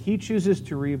him, that he chooses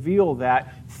to reveal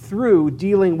that through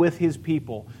dealing with his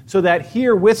people. So that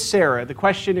here with Sarah, the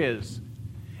question is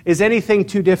anything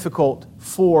too difficult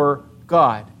for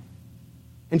God?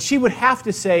 And she would have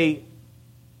to say,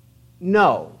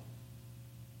 no.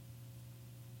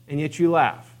 And yet you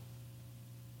laugh.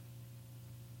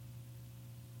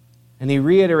 And he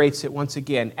reiterates it once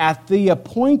again. At the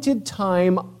appointed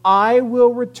time, I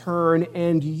will return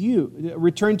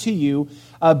to you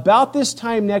about this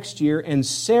time next year, and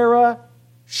Sarah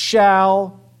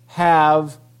shall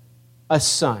have a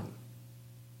son.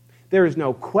 There is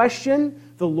no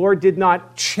question. The Lord did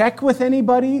not check with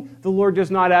anybody. The Lord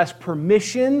does not ask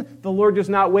permission. The Lord does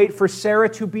not wait for Sarah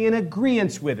to be in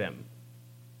agreement with him.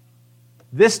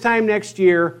 This time next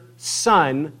year,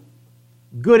 son,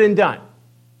 good and done.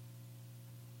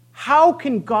 How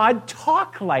can God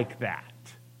talk like that?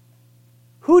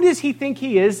 Who does he think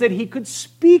he is that he could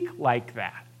speak like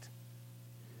that?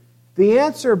 The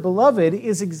answer, beloved,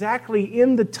 is exactly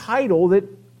in the title that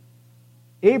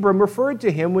Abram referred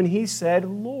to him when he said,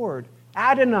 Lord,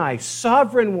 Adonai,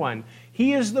 Sovereign One.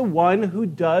 He is the one who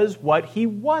does what he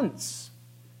wants.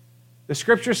 The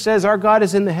Scripture says our God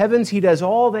is in the heavens. He does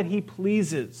all that he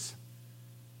pleases.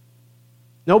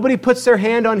 Nobody puts their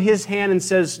hand on his hand and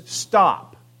says,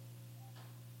 stop.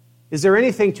 Is there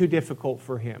anything too difficult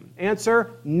for him?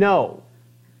 Answer, no.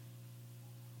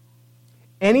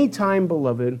 Anytime,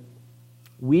 beloved,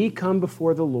 we come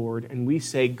before the Lord and we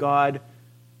say, God,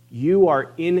 you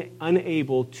are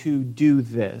unable to do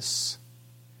this,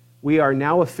 we are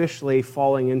now officially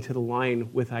falling into the line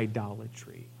with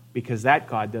idolatry, because that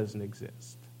God doesn't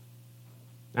exist.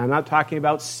 Now, I'm not talking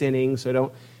about sinning, so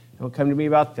don't come to me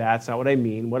about that. That's not what I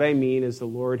mean. What I mean is the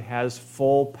Lord has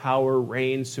full power,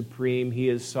 reigns supreme. He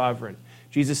is sovereign.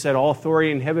 Jesus said, all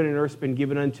authority in heaven and earth has been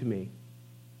given unto me.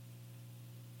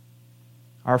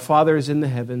 Our Father is in the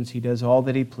heavens. He does all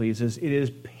that he pleases. It is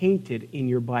painted in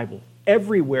your Bible,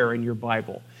 everywhere in your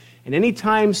Bible. And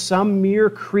anytime some mere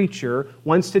creature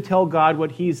wants to tell God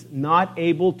what he's not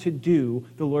able to do,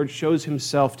 the Lord shows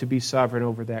himself to be sovereign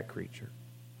over that creature.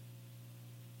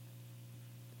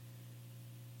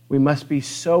 We must be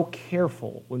so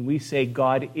careful when we say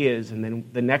God is, and then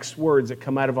the next words that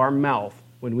come out of our mouth,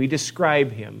 when we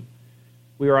describe him,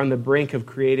 we are on the brink of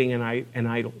creating an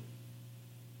idol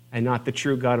and not the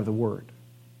true God of the Word.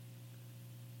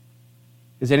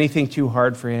 Is anything too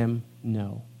hard for him?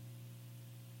 No.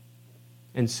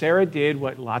 And Sarah did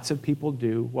what lots of people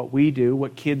do, what we do,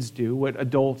 what kids do, what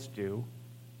adults do.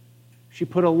 She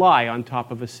put a lie on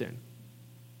top of a sin.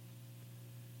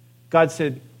 God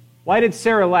said, "Why did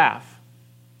Sarah laugh?"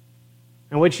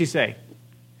 And what'd she say?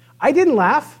 "I didn't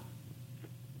laugh."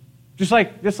 Just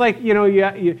like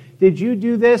did you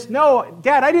do this? No,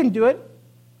 Dad, I didn't do it.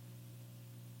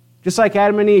 Just like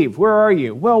Adam and Eve, where are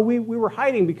you? Well, we were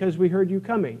hiding because we heard you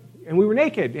coming. And we were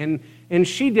naked, and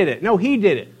she did it. No, he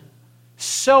did it.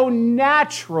 So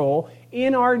natural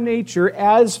in our nature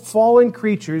as fallen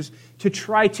creatures to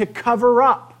try to cover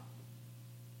up.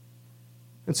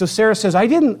 And so Sarah says, I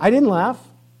didn't laugh.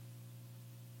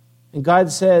 And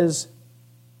God says,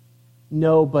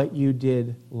 "No, but you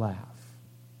did laugh."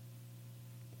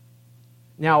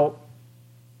 Now,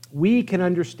 we can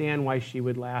understand why she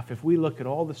would laugh. If we look at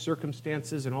all the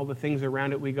circumstances and all the things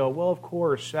around it, we go, well, of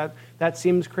course, that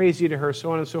seems crazy to her,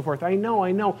 so on and so forth. I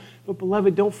know. But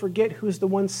beloved, don't forget who's the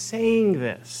one saying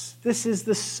this. This is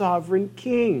the sovereign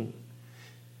King.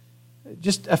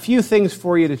 Just a few things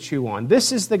for you to chew on.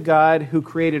 This is the God who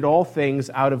created all things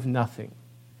out of nothing.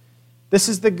 This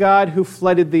is the God who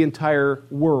flooded the entire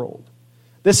world.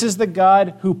 This is the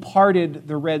God who parted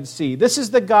the Red Sea. This is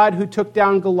the God who took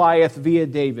down Goliath via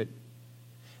David.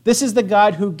 This is the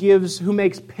God who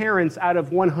makes parents out of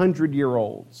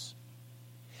 100-year-olds.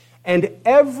 And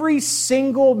every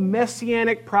single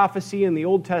messianic prophecy in the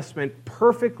Old Testament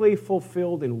perfectly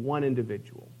fulfilled in one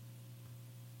individual.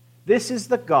 This is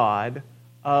the God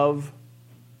of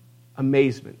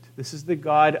amazement. This is the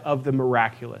God of the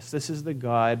miraculous. This is the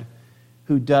God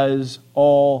who does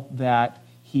all that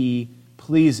he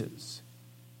pleases.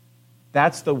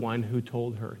 That's the one who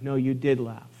told her, "No, you did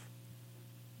laugh,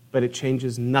 but it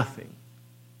changes nothing.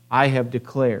 I have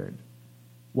declared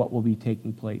what will be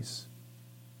taking place."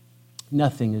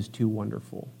 Nothing is too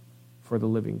wonderful for the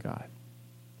living God.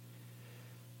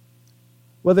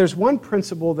 Well, there's one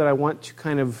principle that I want to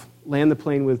kind of land the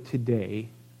plane with today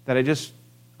that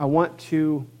I want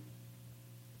to.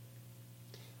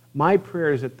 My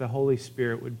prayer is that the Holy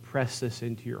Spirit would press this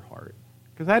into your heart.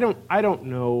 Because I don't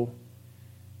know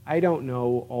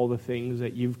all the things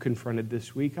that you've confronted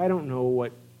this week. I don't know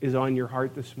what is on your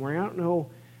heart this morning. I don't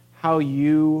know how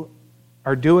you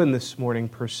are doing this morning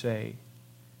per se.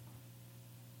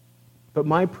 But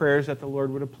my prayer is that the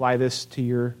Lord would apply this to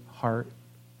your heart.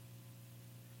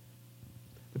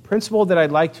 The principle that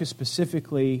I'd like to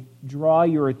specifically draw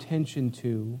your attention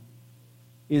to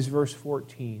is verse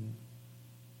 14.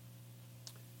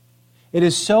 It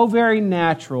is so very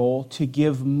natural to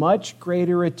give much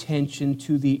greater attention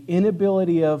to the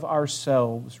inability of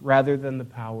ourselves rather than the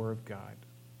power of God.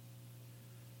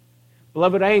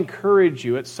 Beloved, I encourage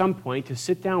you at some point to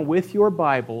sit down with your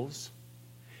Bibles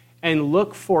and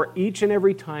look for each and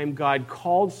every time God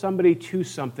called somebody to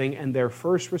something and their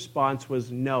first response was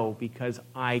no, because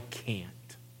I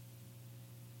can't.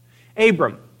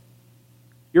 Abram,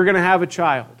 you're going to have a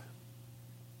child.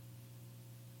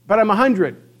 But I'm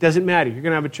 100. Doesn't matter. You're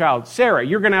going to have a child. Sarah,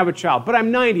 you're going to have a child. But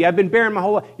I'm 90. I've been barren my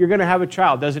whole life. You're going to have a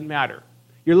child. Doesn't matter.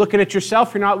 You're looking at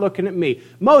yourself. You're not looking at me.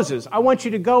 Moses, I want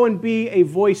you to go and be a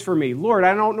voice for me. Lord,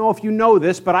 I don't know if you know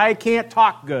this, but I can't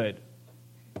talk good.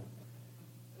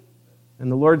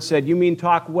 And the Lord said, you mean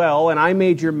talk well, and I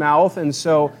made your mouth. And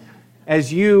so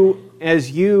as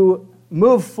you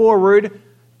move forward,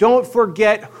 don't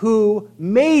forget who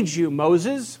made you,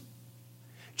 Moses.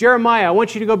 Jeremiah, I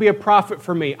want you to go be a prophet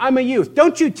for me. I'm a youth.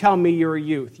 Don't you tell me you're a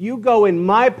youth. You go in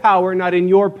my power, not in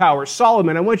your power.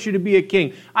 Solomon, I want you to be a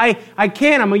king. I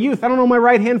can't. I'm a youth. I don't know my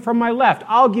right hand from my left.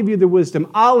 I'll give you the wisdom.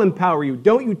 I'll empower you.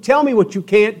 Don't you tell me what you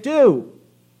can't do.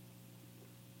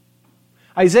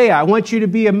 Isaiah, I want you to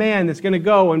be a man that's going to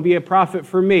go and be a prophet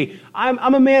for me.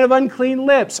 I'm a man of unclean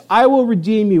lips. I will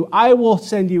redeem you. I will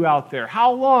send you out there.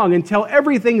 How long? Until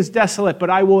everything's desolate,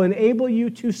 but I will enable you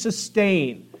to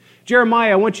sustain.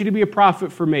 Jeremiah, I want you to be a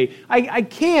prophet for me. I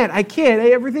can't.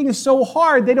 Everything is so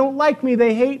hard. They don't like me.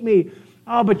 They hate me.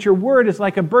 Oh, but your word is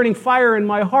like a burning fire in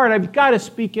my heart. I've got to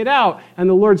speak it out. And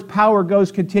the Lord's power goes,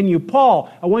 continue.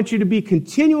 Paul, I want you to be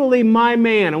continually my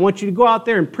man. I want you to go out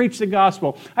there and preach the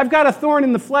gospel. I've got a thorn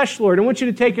in the flesh, Lord. I want you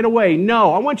to take it away.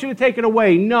 No. I want you to take it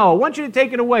away. No. I want you to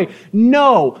take it away.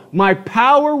 No. My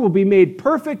power will be made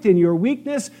perfect in your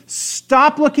weakness.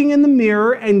 Stop looking in the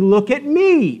mirror and look at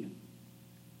me.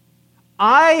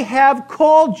 I have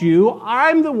called you.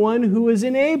 I'm the one who is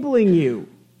enabling you.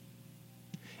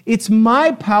 It's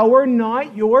my power,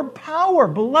 not your power.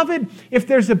 Beloved, if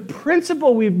there's a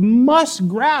principle we must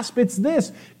grasp, it's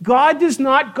this. God does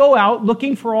not go out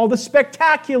looking for all the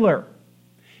spectacular.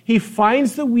 He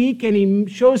finds the weak and he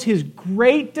shows his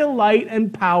great delight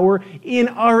and power in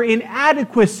our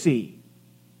inadequacy.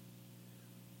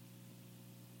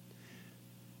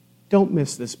 Don't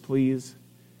miss this, please.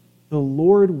 The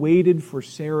Lord waited for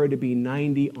Sarah to be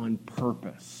 90 on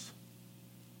purpose,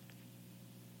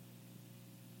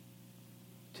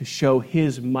 to show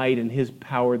his might and his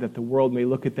power, that the world may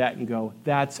look at that and go,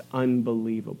 that's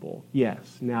unbelievable.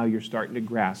 Yes, now you're starting to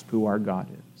grasp who our God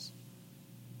is.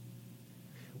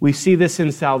 We see this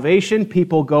in salvation.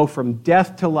 People go from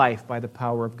death to life by the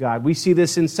power of God. We see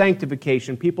this in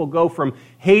sanctification. People go from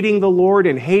hating the Lord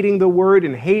and hating the Word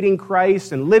and hating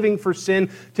Christ and living for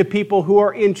sin to people who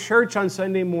are in church on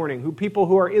Sunday morning, people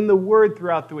who are in the Word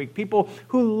throughout the week, people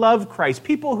who love Christ,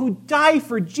 people who die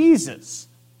for Jesus.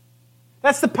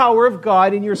 That's the power of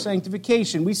God in your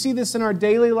sanctification. We see this in our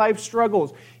daily life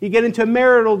struggles. You get into a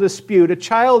marital dispute. A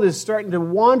child is starting to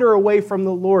wander away from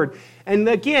the Lord. And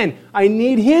again, I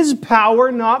need his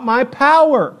power, not my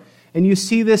power. And you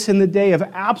see this in the day of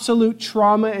absolute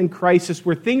trauma and crisis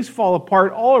where things fall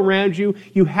apart all around you.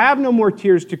 You have no more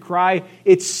tears to cry.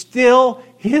 It's still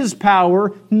his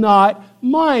power, not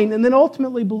mine. And then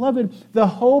ultimately, beloved, the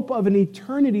hope of an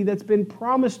eternity that's been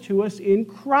promised to us in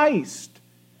Christ.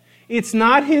 It's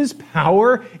not his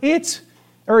power, it's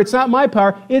not my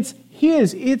power, it's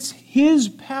his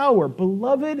power.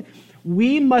 Beloved,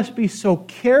 we must be so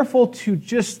careful to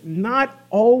just not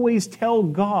always tell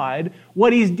God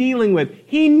what he's dealing with.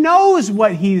 He knows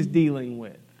what he's dealing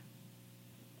with.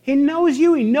 He knows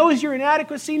you, he knows your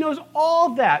inadequacy, he knows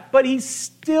all that, but he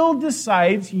still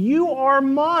decides you are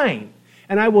mine,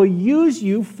 and I will use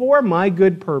you for my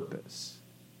good purpose.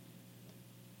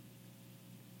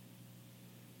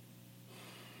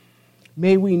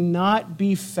 May we not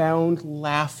be found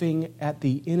laughing at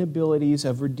the inabilities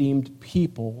of redeemed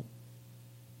people,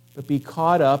 but be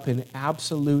caught up in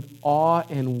absolute awe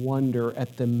and wonder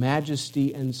at the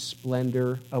majesty and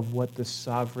splendor of what the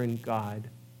sovereign God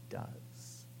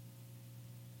does.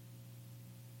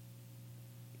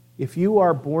 If you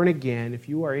are born again, if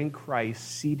you are in Christ,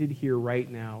 seated here right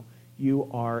now, you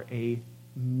are a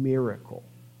miracle.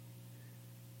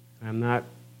 I'm not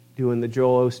doing the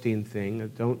Joel Osteen thing.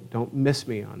 Don't miss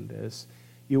me on this.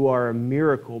 You are a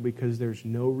miracle because there's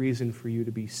no reason for you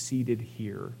to be seated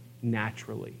here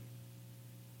naturally.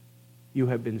 You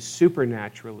have been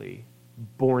supernaturally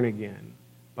born again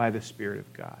by the Spirit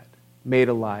of God, made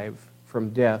alive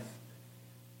from death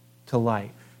to life.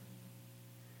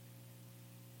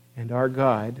 And our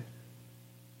God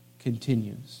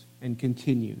continues and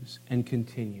continues and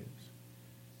continues.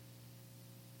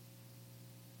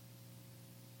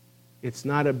 It's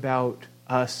not about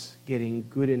us getting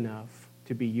good enough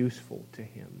to be useful to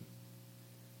him.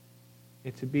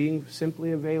 It's being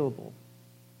simply available.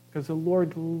 Because the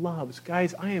Lord loves.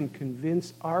 Guys, I am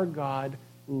convinced our God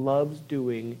loves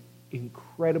doing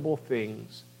incredible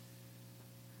things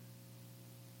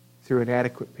through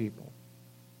inadequate people.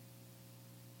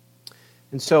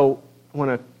 And so I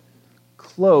want to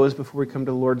close before we come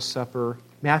to the Lord's Supper.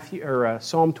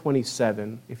 Psalm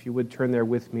 27, if you would turn there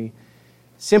with me.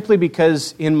 Simply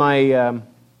because in my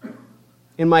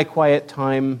quiet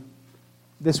time,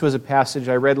 this was a passage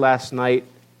I read last night,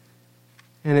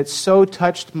 and it so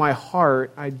touched my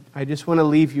heart, I just want to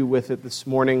leave you with it this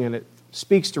morning, and it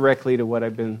speaks directly to what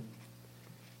I've been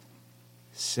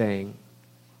saying.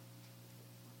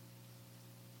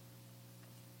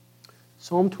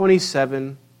 Psalm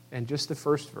 27, and just the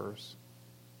first verse.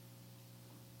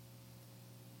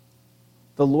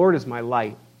 The Lord is my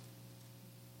light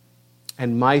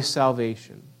and my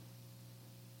salvation.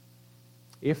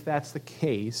 If that's the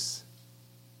case,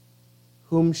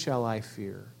 whom shall I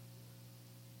fear?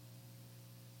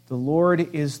 The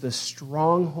Lord is the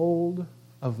stronghold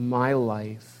of my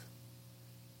life.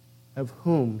 Of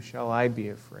whom shall I be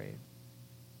afraid?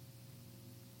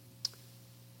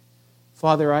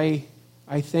 Father, I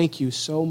thank you so much